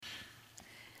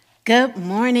Good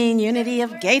morning, Unity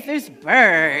of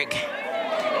Gaithersburg.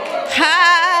 Hi.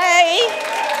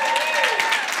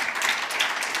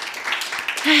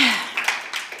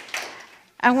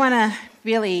 I want to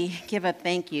really give a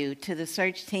thank you to the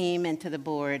search team and to the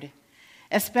board,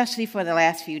 especially for the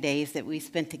last few days that we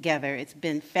spent together. It's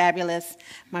been fabulous.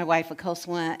 My wife,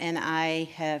 Akoswa, and I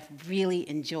have really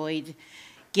enjoyed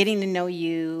getting to know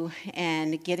you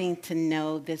and getting to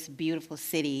know this beautiful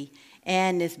city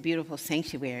and this beautiful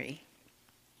sanctuary.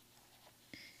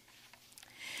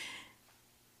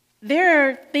 There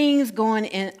are things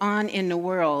going on in the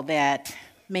world that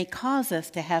may cause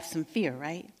us to have some fear,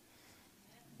 right?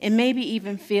 And maybe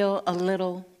even feel a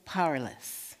little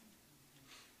powerless.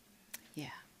 Yeah.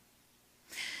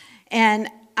 And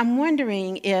I'm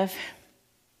wondering if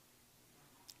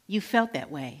you felt that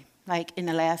way, like in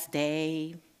the last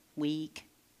day, week,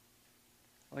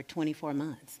 or 24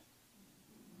 months.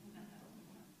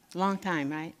 It's a long time,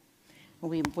 right? When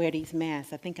we wear these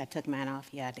masks. I think I took mine off.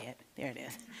 Yeah, I did. There it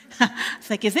is. It's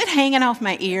like, is it hanging off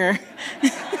my ear?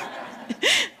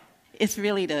 It's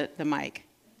really the mic.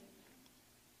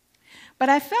 But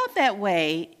I felt that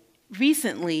way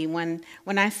recently when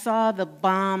I saw the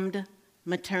bombed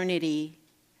maternity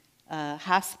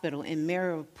hospital in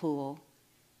Mariupol,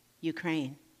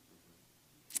 Ukraine.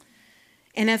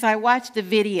 And as I watched the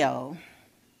video,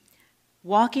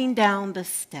 walking down the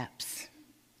steps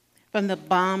from the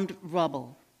bombed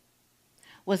rubble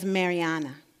was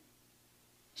Mariana.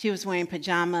 She was wearing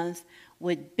pajamas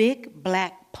with big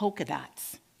black polka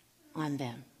dots on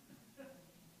them.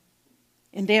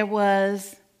 And there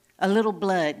was a little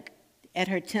blood at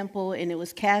her temple, and it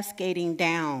was cascading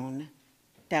down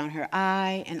her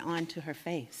eye and onto her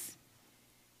face.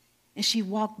 And she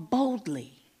walked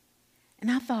boldly. And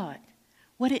I thought,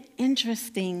 what an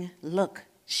interesting look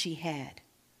she had.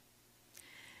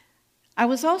 I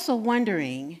was also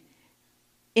wondering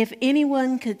if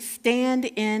anyone could stand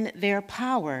in their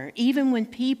power, even when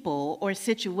people or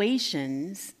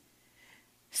situations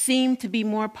seem to be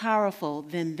more powerful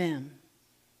than them.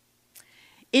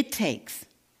 It takes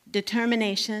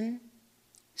determination,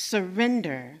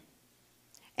 surrender,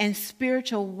 and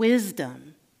spiritual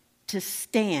wisdom to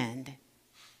stand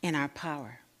in our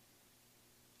power.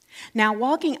 Now,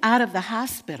 walking out of the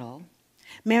hospital,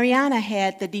 Mariana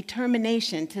had the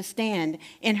determination to stand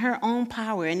in her own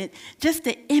power, and just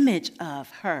the image of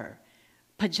her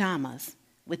pajamas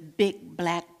with big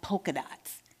black polka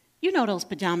dots. You know those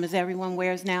pajamas everyone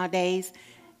wears nowadays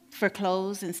for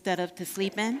clothes instead of to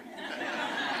sleep in?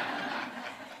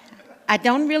 I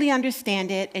don't really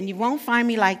understand it, and you won't find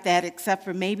me like that except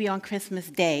for maybe on Christmas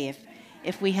Day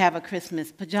if we have a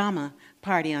Christmas pajama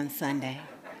party on Sunday.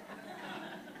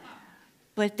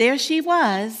 But there she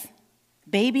was,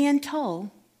 baby in tow,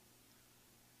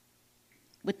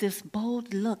 with this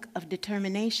bold look of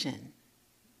determination.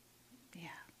 Yeah.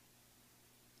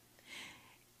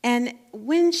 And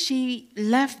when she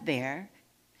left there,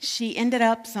 she ended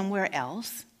up somewhere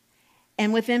else.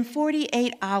 And within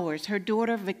 48 hours, her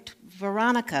daughter,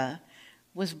 Veronica,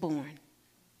 was born.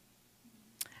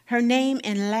 Her name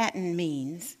in Latin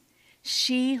means,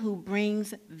 she who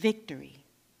brings victory.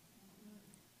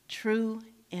 True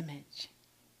image.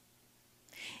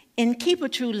 In Keep a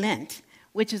True Lent,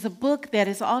 which is a book that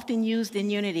is often used in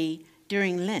Unity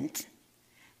during Lent,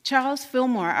 Charles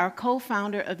Fillmore, our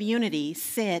co-founder of Unity,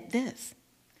 said this: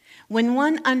 when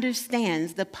one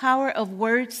understands the power of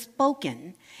words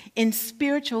spoken in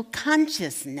spiritual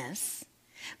consciousness,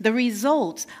 the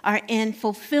results are in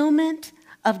fulfillment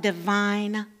of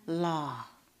divine law.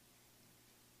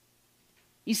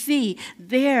 You see,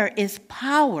 there is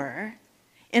power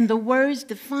in the words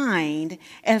defined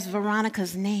as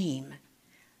Veronica's name.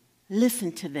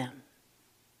 Listen to them.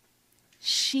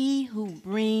 She who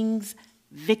brings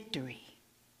victory.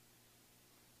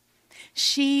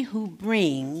 She who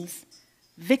brings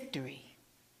victory.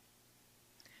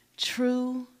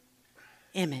 True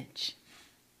image.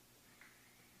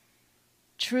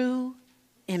 True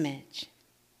image.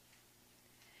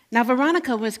 Now,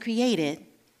 Veronica was created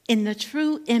in the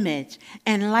true image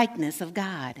and likeness of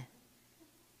God.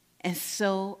 And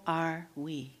so are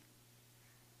we.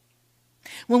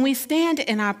 When we stand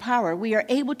in our power, we are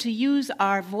able to use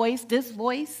our voice, this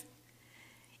voice,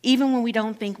 even when we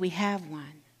don't think we have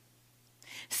one.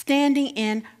 Standing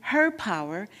in her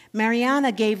power,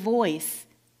 Mariana gave voice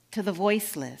to the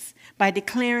voiceless by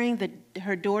declaring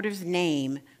her daughter's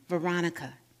name,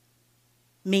 Veronica,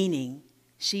 meaning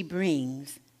she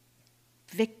brings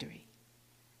victory.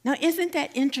 Now, isn't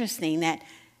that interesting that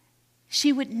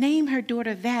she would name her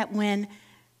daughter that when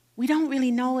we don't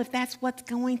really know if that's what's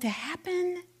going to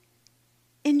happen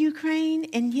in Ukraine,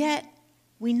 and yet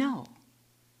We know.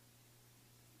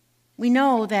 We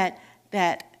know that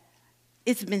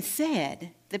it's been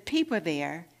said the people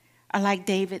there are like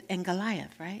David and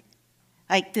Goliath, right?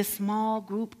 Like this small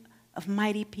group of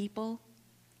mighty people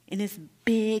in this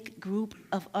big group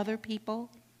of other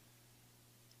people.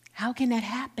 How can that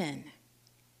happen?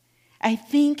 I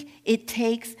think it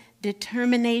takes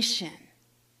determination,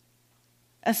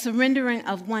 a surrendering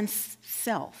of one's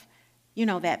self,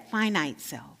 that finite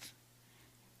self,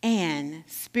 and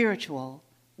spiritual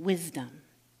wisdom.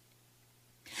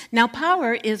 Now,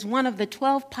 power is one of the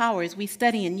 12 powers we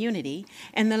study in Unity,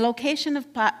 and the location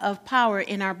of power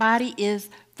in our body is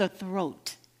the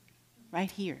throat,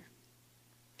 right here.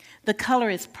 The color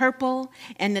is purple,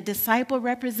 and the disciple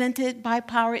represented by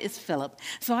power is Philip.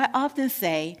 So I often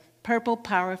say, purple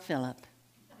power Philip.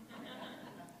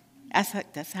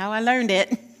 That's how I learned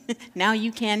it. Now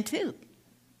you can too.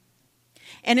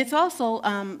 And it's also,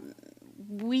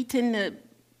 we tend to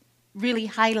really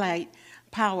highlight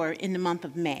power in the month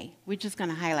of May. We're just going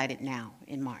to highlight it now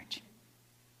in March.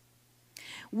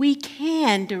 We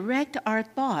can direct our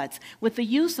thoughts with the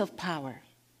use of power.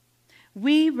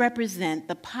 We represent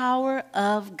the power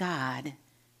of God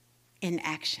in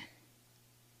action.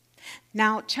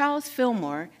 Now, Charles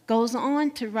Fillmore goes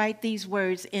on to write these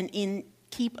words in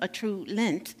Keep a True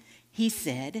Lent. He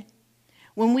said,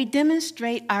 when we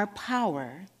demonstrate our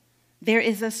power, there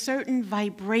is a certain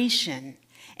vibration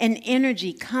and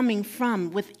energy coming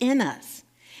from within us.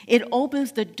 It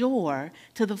opens the door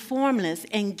to the formless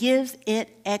and gives it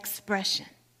expression.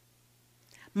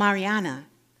 Mariana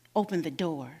opened the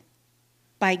door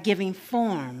by giving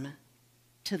form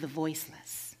to the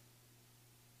voiceless.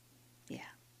 Yeah.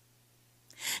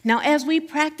 Now, as we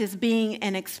practice being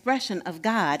an expression of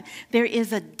God, there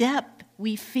is a depth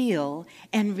we feel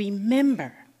and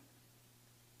remember.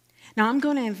 Now, I'm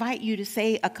going to invite you to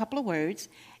say a couple of words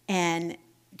and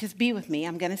just be with me.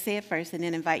 I'm going to say it first and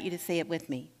then invite you to say it with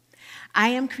me. I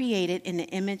am created in the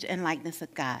image and likeness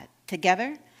of God.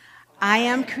 Together, I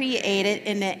am created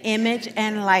in the image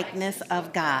and likeness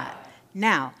of God.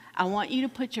 Now, I want you to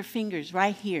put your fingers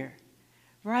right here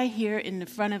in the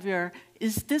front of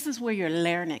this is where your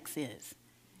larynx is.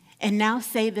 And now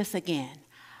say this again.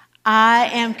 I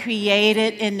am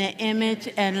created in the image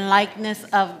and likeness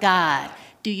of God.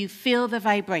 Do you feel the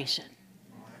vibration?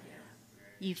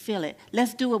 You feel it.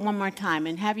 Let's do it one more time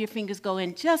and have your fingers go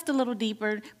in just a little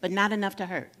deeper, but not enough to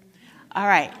hurt. All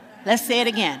right, let's say it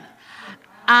again.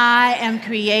 I am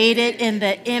created in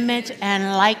the image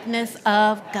and likeness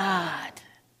of God.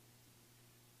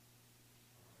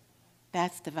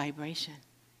 That's the vibration.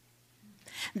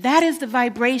 That is the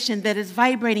vibration that is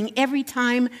vibrating every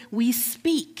time we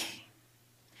speak.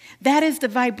 That is the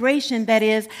vibration that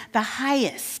is the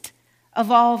highest of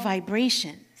all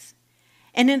vibrations.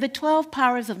 And in the 12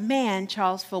 Powers of Man,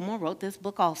 Charles Fillmore wrote this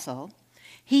book also.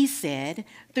 He said,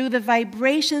 through the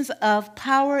vibrations of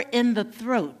power in the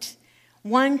throat,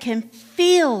 one can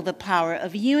feel the power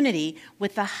of unity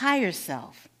with the higher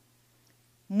self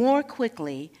more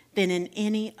quickly than in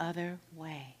any other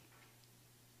way.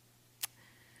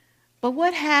 But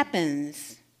what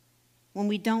happens when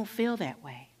we don't feel that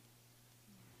way?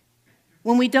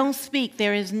 When we don't speak,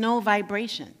 there is no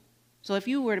vibration. So if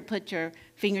you were to put your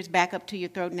fingers back up to your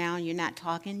throat now and you're not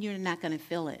talking, you're not going to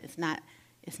feel it.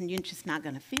 You're just not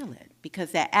going to feel it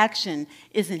because that action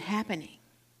isn't happening.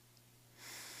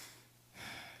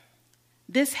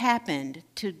 This happened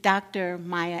to Dr.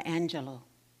 Maya Angelou.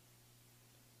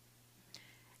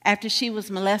 After she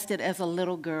was molested as a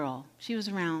little girl, she was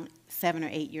around 7 or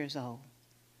 8 years old,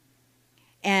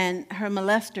 and her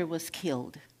molester was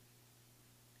killed.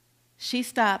 She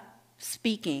stopped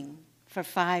speaking for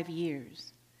 5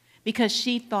 years because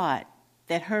she thought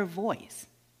that her voice,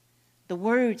 the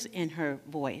words in her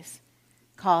voice,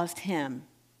 caused him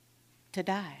to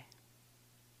die.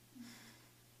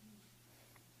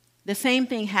 The same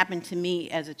thing happened to me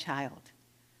as a child.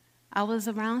 I was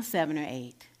around 7 or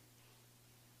 8,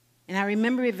 and I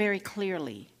remember it very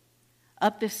clearly,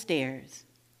 up the stairs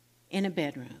in a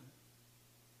bedroom.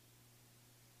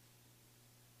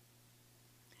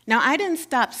 Now, I didn't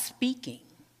stop speaking.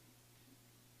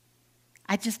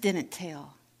 I just didn't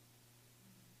tell.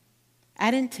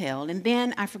 I didn't tell, and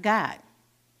then I forgot.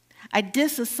 I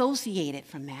disassociated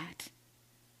from that.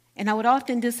 And I would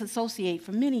often disassociate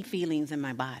from many feelings in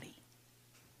my body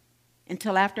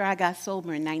until after I got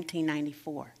sober in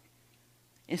 1994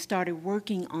 and started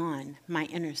working on my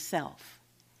inner self.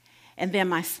 And then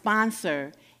my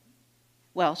sponsor,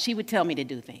 well, she would tell me to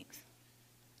do things.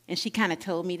 And she kind of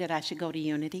told me that I should go to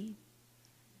Unity.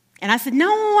 And I said,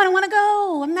 no, I don't want to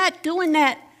go. I'm not doing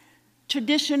that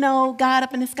traditional God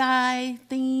up in the sky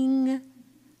thing.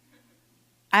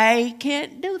 I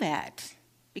can't do that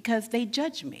because they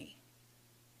judge me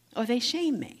or they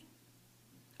shame me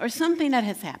or something that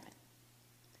has happened.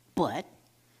 But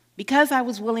because I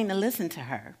was willing to listen to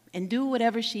her and do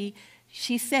whatever she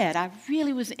said, I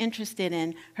really was interested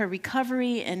in her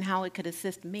recovery and how it could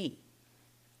assist me.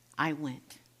 I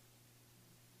went.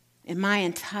 And my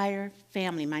entire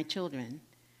family, my children,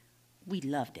 we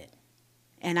loved it.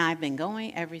 And I've been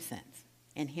going ever since.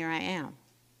 And here I am.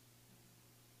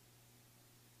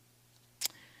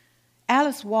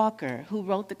 Alice Walker, who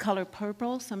wrote The Color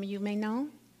Purple, some of you may know,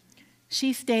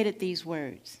 she stated these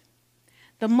words: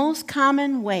 "The most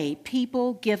common way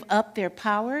people give up their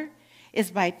power is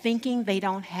by thinking they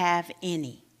don't have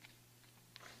any."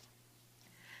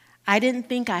 I didn't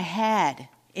think I had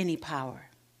any power.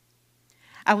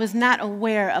 I was not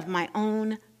aware of my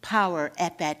own power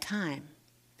at that time,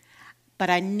 but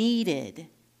I needed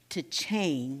to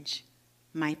change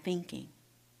my thinking.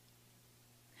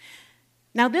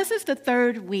 Now, this is the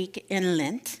third week in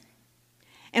Lent,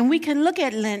 and we can look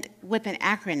at Lent with an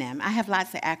acronym. I have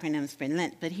lots of acronyms for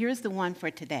Lent, but here's the one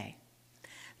for today.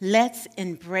 Let's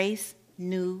embrace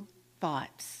new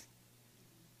thoughts.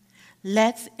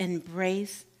 Let's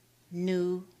embrace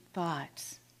new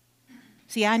thoughts.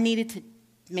 See, I needed to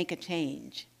make a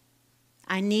change.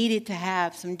 I needed to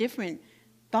have some different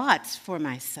thoughts for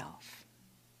myself.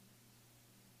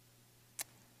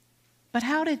 But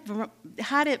how did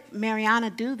Mariana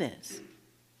do this?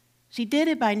 She did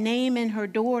it by naming her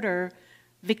daughter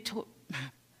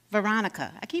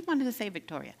Veronica. I keep wanting to say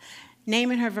Victoria.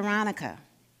 Naming her Veronica.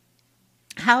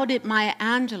 How did Maya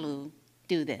Angelou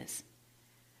do this?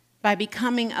 By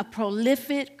becoming a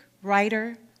prolific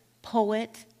writer,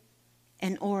 poet,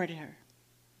 and orator.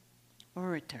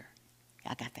 I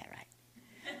got that right.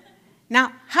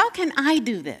 Now, how can I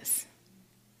do this?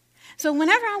 So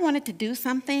whenever I wanted to do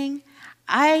something,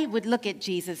 I would look at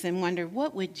Jesus and wonder,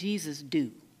 what would Jesus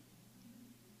do?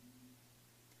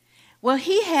 Well,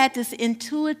 he had this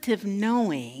intuitive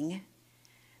knowing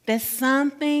that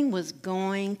something was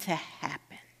going to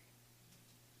happen.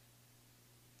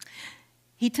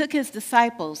 He took his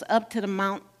disciples up to the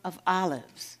Mount of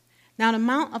Olives. Now, the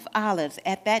Mount of Olives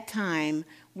at that time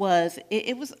was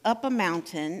up a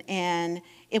mountain, and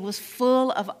it was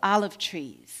full of olive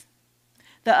trees.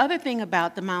 The other thing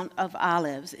about the Mount of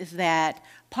Olives is that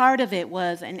part of it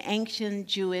was an ancient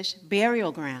Jewish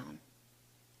burial ground,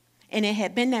 and it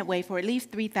had been that way for at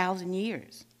least 3,000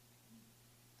 years.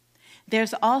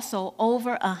 There's also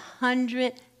over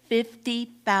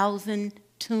 150,000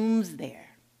 tombs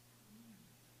there,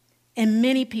 and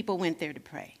many people went there to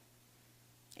pray.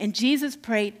 And Jesus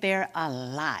prayed there a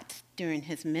lot during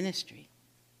his ministry.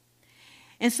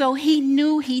 And so he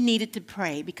knew he needed to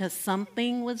pray because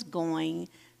something was going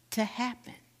to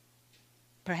happen.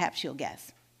 Perhaps you'll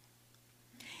guess.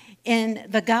 In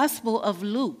the Gospel of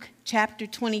Luke, chapter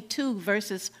 22,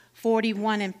 verses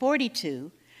 41 and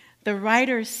 42, the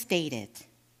writer stated,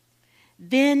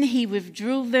 Then he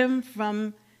withdrew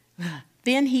from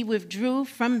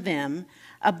them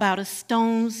about a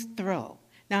stone's throw.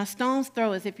 Now, a stone's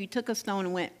throw is if you took a stone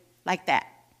and went like that.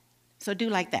 So do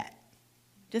like that.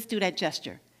 Just do that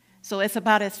gesture. So it's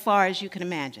about as far as you can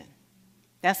imagine.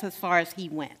 That's as far as he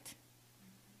went.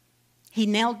 He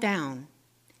knelt down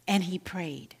and he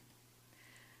prayed.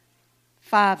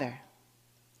 Father,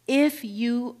 if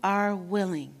you are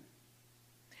willing,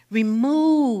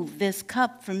 remove this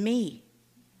cup from me.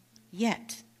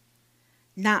 Yet,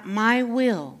 not my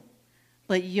will,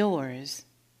 but yours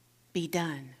be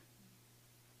done.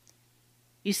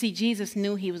 You see, Jesus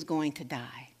knew he was going to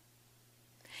die.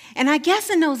 And I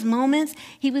guess in those moments,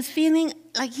 he was feeling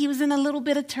like he was in a little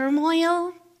bit of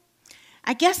turmoil.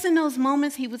 I guess in those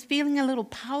moments, he was feeling a little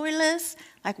powerless.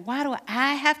 Like, why do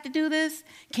I have to do this?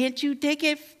 Can't you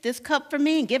take this cup from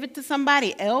me and give it to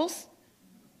somebody else?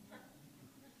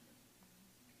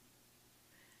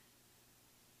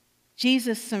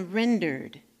 Jesus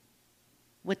surrendered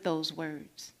with those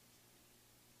words.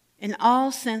 And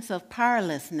all sense of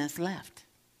powerlessness left.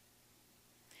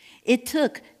 It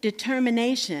took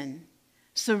determination,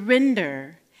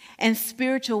 surrender, and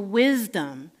spiritual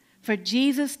wisdom for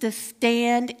Jesus to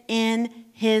stand in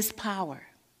his power.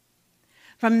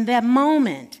 From that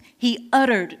moment, he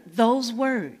uttered those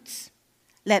words,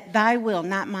 "Let thy will,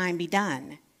 not mine, be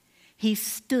done." He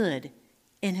stood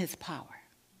in his power.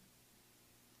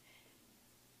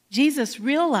 Jesus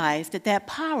realized that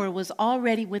power was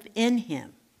already within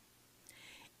him.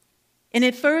 And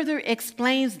it further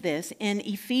explains this in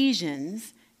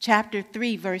Ephesians chapter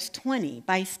 3, verse 20,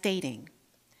 by stating,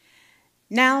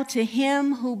 Now to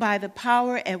him who by the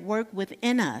power at work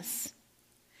within us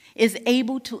is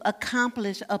able to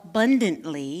accomplish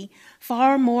abundantly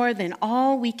far more than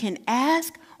all we can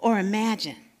ask or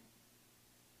imagine.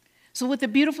 So with the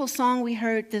beautiful song we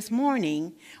heard this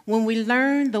morning, when we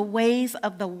learn the ways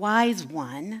of the wise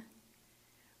one,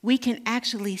 we can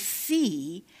actually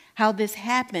see how this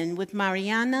happened with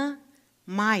Mariana,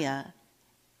 Maya,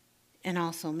 and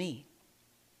also me.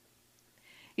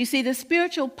 You see, the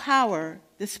spiritual power,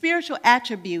 the spiritual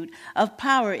attribute of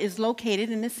power is located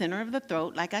in the center of the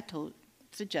throat, like I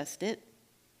suggested.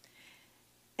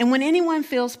 And when anyone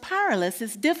feels powerless,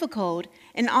 it's difficult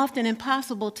and often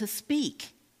impossible to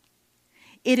speak.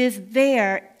 It is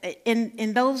there,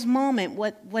 in those moments,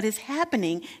 what is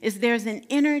happening is there's an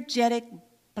energetic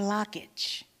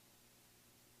blockage.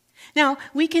 Now,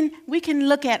 we can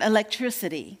look at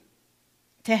electricity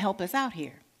to help us out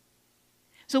here.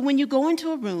 So when you go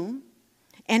into a room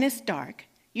and it's dark,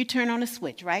 you turn on a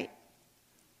switch, right?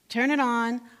 Turn it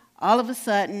on, all of a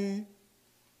sudden,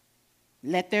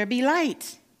 let there be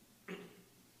light.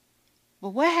 But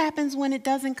what happens when it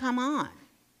doesn't come on?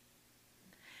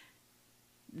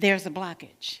 There's a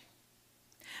blockage.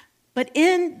 But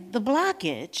in the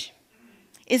blockage,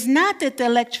 it's not that the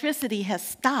electricity has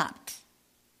stopped.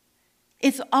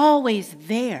 It's always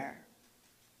there.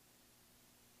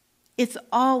 It's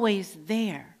always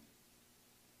there.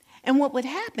 And what would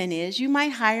happen is you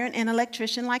might hire an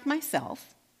electrician like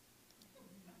myself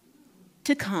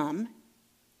to come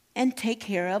and take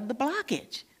care of the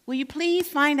blockage. Will you please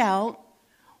find out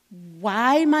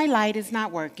why my light is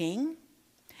not working?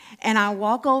 And I'll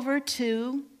walk over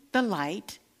to the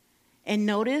light and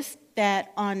notice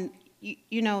that on,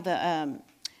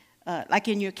 like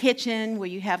in your kitchen where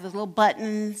you have those little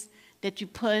buttons that you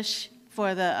push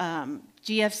for the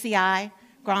GFCI,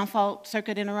 ground fault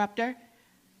circuit interrupter.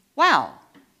 Wow,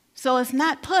 so it's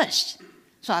not pushed.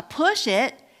 So I push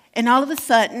it, and all of a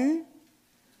sudden,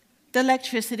 the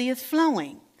electricity is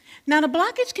flowing. Now, the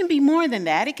blockage can be more than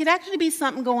that. It could actually be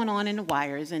something going on in the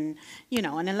wires, and,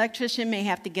 an electrician may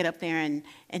have to get up there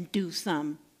and do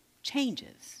some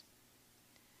changes.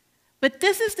 But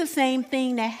this is the same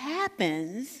thing that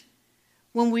happens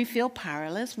when we feel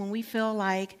powerless, when we feel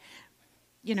like,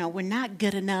 we're not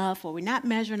good enough, or we're not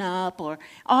measuring up, or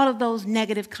all of those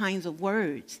negative kinds of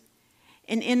words.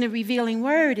 And in the revealing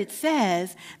word, it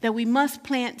says that we must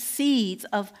plant seeds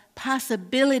of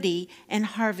possibility and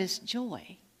harvest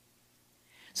joy.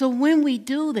 So when we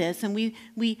do this, and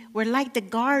we're like the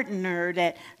gardener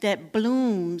that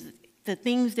blooms the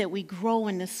things that we grow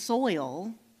in the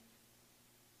soil,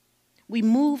 we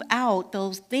move out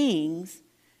those things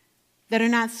that are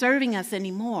not serving us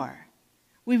anymore.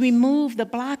 We remove the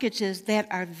blockages that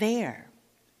are there.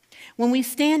 When we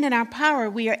stand in our power,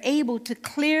 we are able to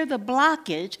clear the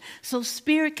blockage so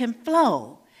spirit can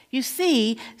flow. You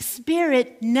see,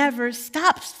 spirit never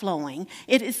stops flowing.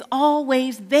 It is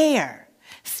always there.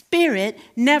 Spirit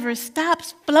never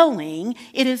stops flowing.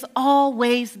 It is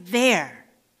always there.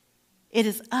 It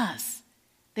is us.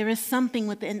 There is something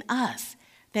within us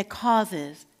that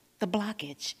causes the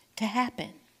blockage to happen.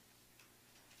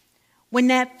 When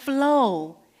that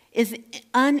flow is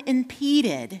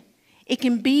unimpeded, it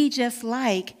can be just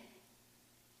like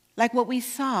what we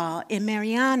saw in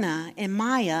Mariana and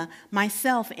Maya,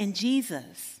 myself and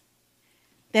Jesus.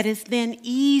 That it's then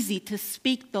easy to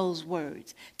speak those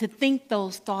words, to think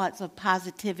those thoughts of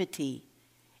positivity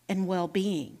and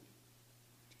well-being.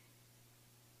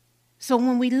 So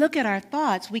when we look at our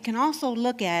thoughts, we can also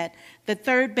look at the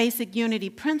third basic unity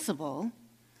principle.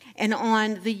 And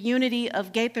on the Unity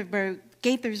of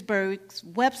Gaithersburg's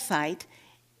website,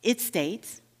 it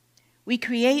states, we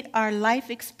create our life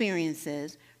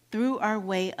experiences through our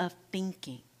way of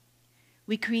thinking.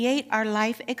 We create our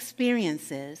life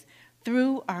experiences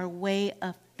through our way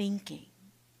of thinking.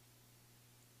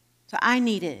 So I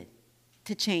needed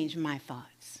to change my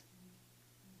thoughts.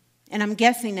 And I'm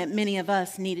guessing that many of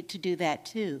us needed to do that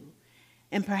too.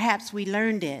 And perhaps we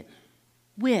learned it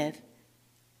with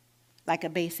like a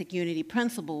basic unity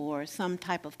principle or some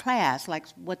type of class, like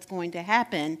what's going to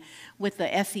happen with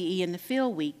the SEE in the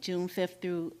Field Week, June 5th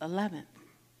through 11th.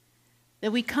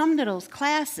 That we come to those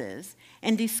classes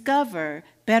and discover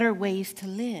better ways to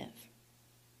live.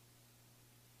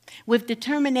 With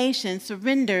determination,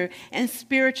 surrender, and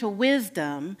spiritual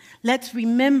wisdom, let's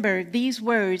remember these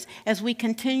words as we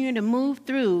continue to move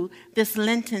through this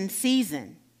Lenten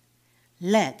season.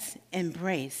 Let's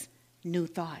embrace new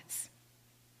thoughts.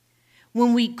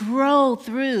 When we grow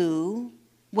through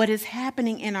what is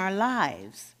happening in our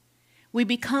lives, we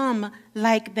become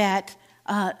like that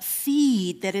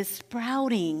seed that is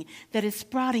sprouting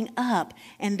up,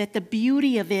 and that the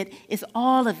beauty of it is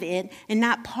all of it and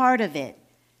not part of it.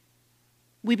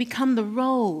 We become the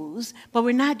rose, but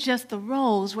we're not just the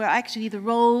rose. We're actually the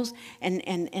rose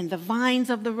and the vines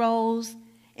of the rose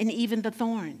and even the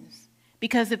thorns.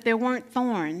 Because if there weren't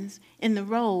thorns in the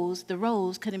rose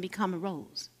couldn't become a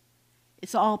rose.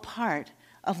 It's all part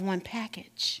of one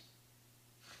package.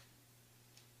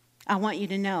 I want you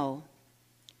to know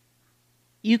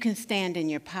you can stand in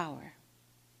your power.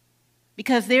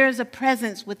 Because there is a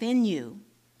presence within you,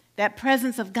 that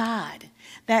presence of God,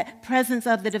 that presence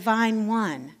of the divine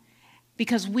one,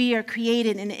 because we are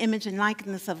created in the image and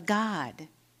likeness of God.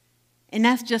 And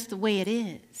that's just the way it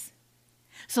is.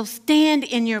 So stand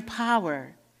in your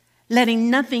power, letting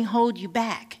nothing hold you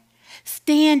back.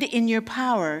 Stand in your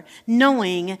power,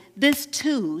 knowing this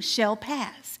too shall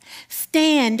pass.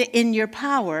 Stand in your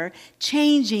power,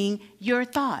 changing your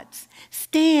thoughts.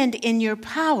 Stand in your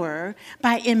power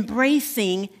by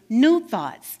embracing new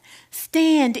thoughts.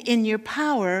 Stand in your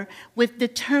power with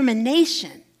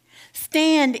determination.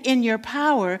 Stand in your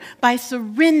power by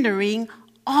surrendering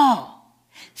all.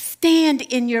 Stand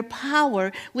in your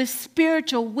power with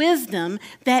spiritual wisdom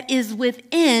that is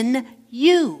within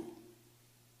you.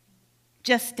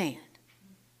 Just stand.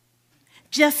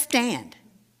 Just stand.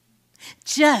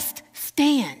 Just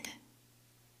stand.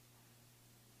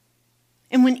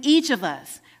 And when each of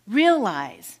us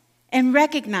realize and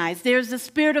recognize there's the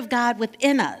Spirit of God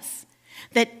within us,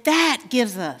 that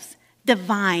gives us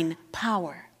divine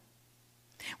power.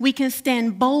 We can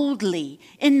stand boldly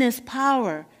in this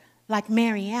power like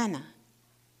Mariana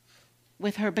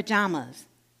with her pajamas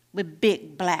with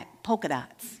big black polka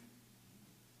dots.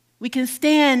 We can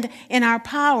stand in our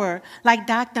power like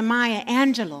Dr. Maya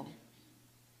Angelou.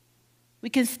 We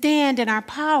can stand in our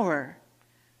power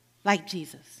like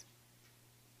Jesus.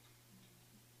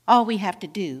 All we have to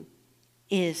do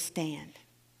is stand.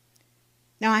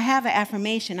 Now, I have an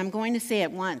affirmation. I'm going to say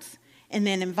it once and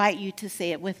then invite you to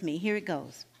say it with me. Here it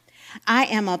goes. I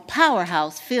am a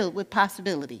powerhouse filled with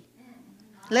possibility.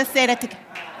 Let's say that together.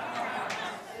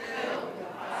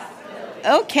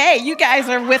 Okay, you guys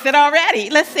are with it already.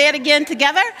 Let's say it again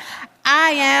together. I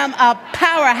am a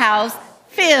powerhouse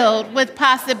filled with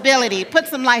possibility. Put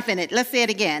some life in it. Let's say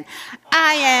it again.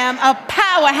 I am a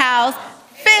powerhouse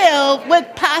filled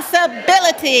with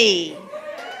possibility.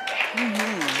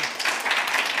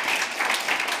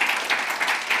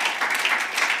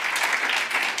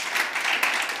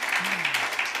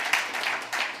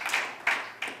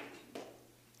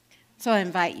 So I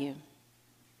invite you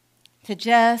to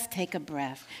just take a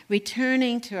breath,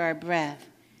 returning to our breath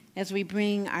as we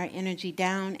bring our energy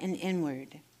down and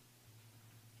inward.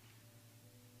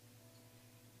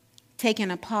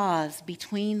 Taking a pause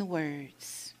between the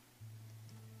words.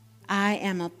 I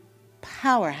am a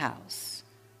powerhouse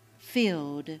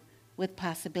filled with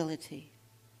possibility.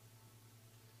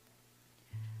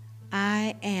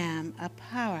 I am a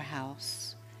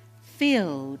powerhouse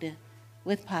filled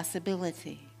with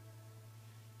possibility.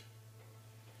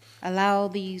 Allow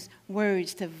these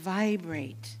words to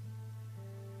vibrate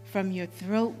from your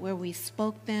throat where we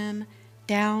spoke them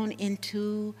down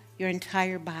into your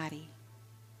entire body.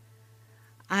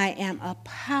 I am a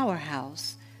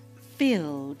powerhouse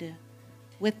filled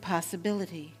with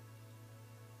possibility.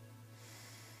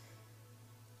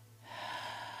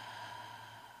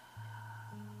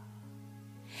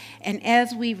 And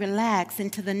as we relax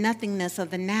into the nothingness of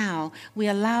the now, we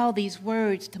allow these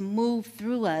words to move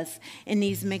through us in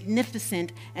these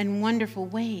magnificent and wonderful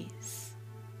ways.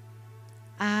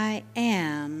 I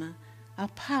am a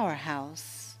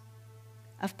powerhouse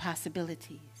of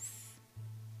possibilities.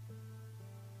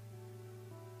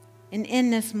 And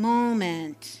in this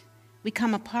moment, we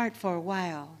come apart for a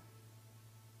while,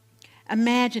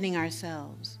 imagining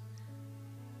ourselves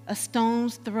a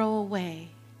stone's throw away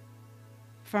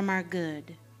from our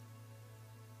good.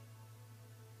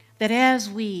 That as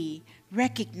we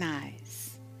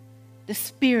recognize the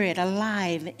Spirit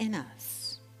alive in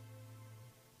us,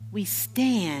 we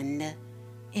stand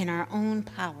in our own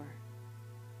power.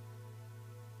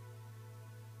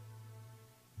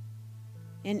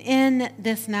 And in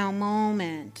this now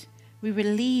moment, we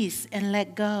release and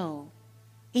let go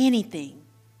anything,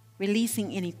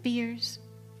 releasing any fears,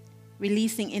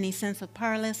 releasing any sense of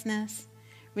powerlessness,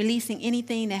 releasing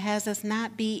anything that has us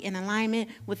not be in alignment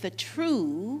with the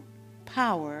true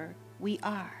power we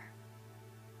are.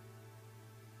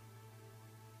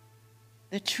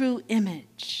 The true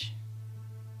image.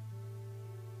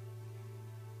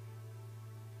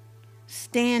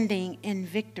 Standing in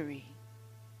victory.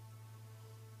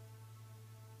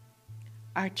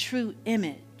 Our true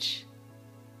image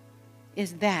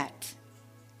is that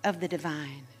of the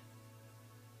divine.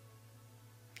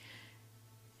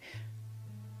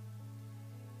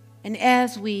 And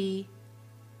as we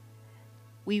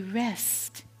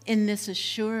rest in this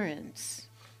assurance,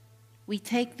 we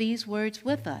take these words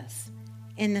with us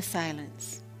in the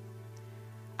silence.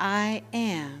 I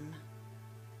am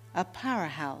a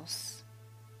powerhouse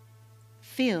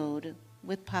filled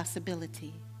with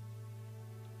possibility.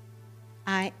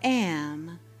 I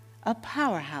am a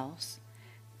powerhouse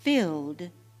filled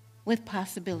with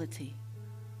possibility.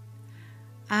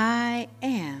 I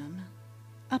am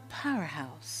a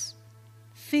powerhouse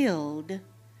filled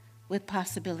with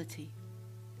possibility.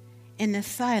 In the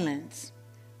silence,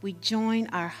 we join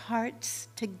our hearts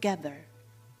together.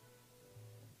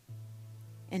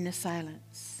 In the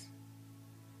silence,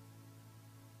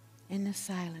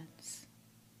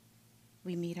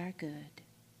 we meet our good,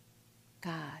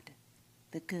 God,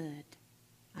 the good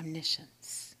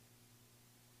omniscience.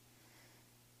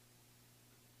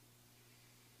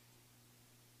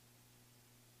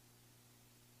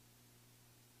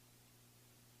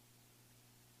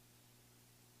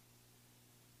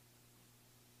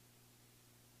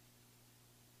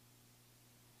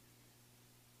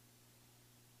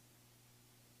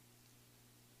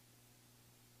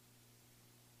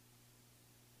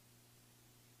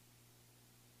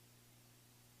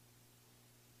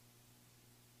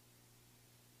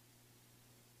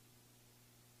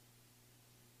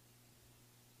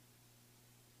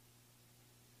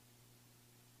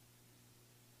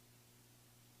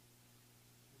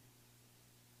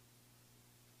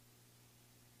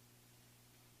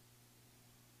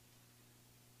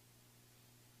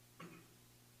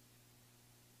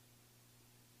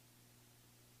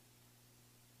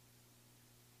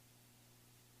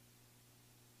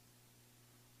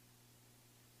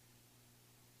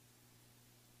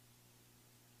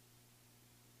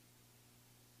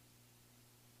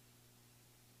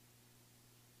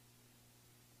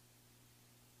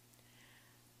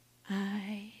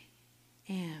 I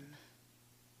am.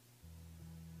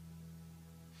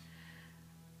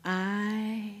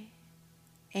 I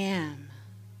am.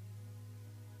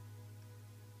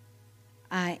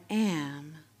 I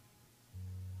am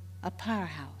a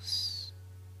powerhouse.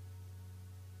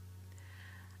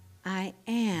 I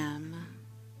am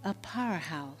a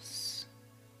powerhouse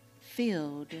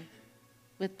filled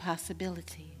with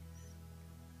possibilities.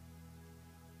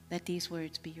 Let these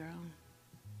words be your own.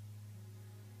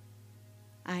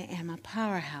 I am a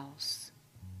powerhouse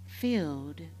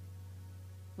filled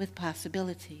with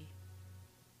possibility.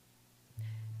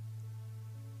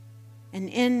 And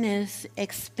in this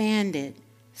expanded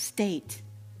state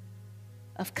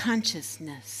of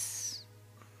consciousness,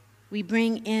 we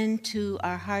bring into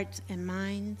our hearts and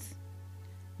minds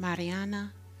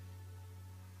Mariana,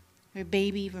 her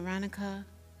baby Veronica,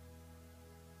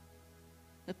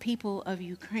 the people of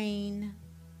Ukraine,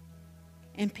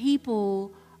 and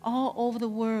people all over the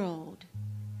world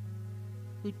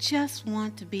who just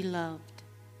want to be loved.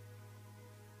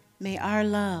 May our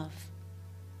love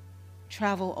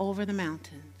travel over the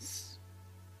mountains,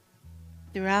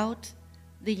 throughout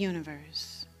the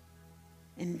universe,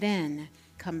 and then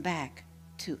come back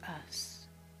to us.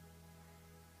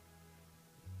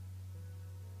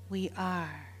 We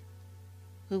are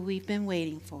who we've been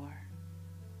waiting for.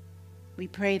 We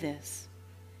pray this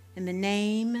in the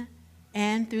name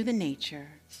and through the nature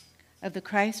of the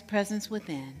Christ presence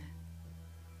within.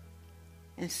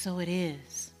 And so it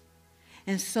is.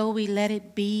 And so we let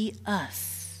it be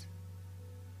us.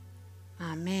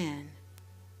 Amen.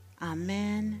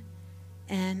 Amen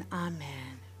and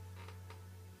amen.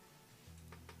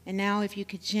 And now if you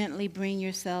could gently bring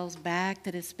yourselves back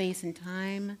to the space and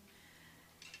time.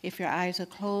 If your eyes are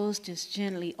closed, just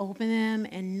gently open them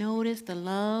and notice the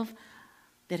love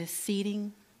that is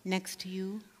seating next to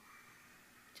you.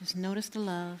 Just notice the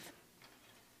love,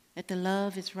 that the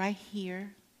love is right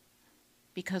here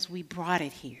because we brought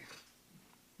it here.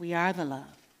 We are the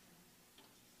love.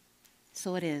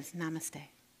 So it is. Namaste.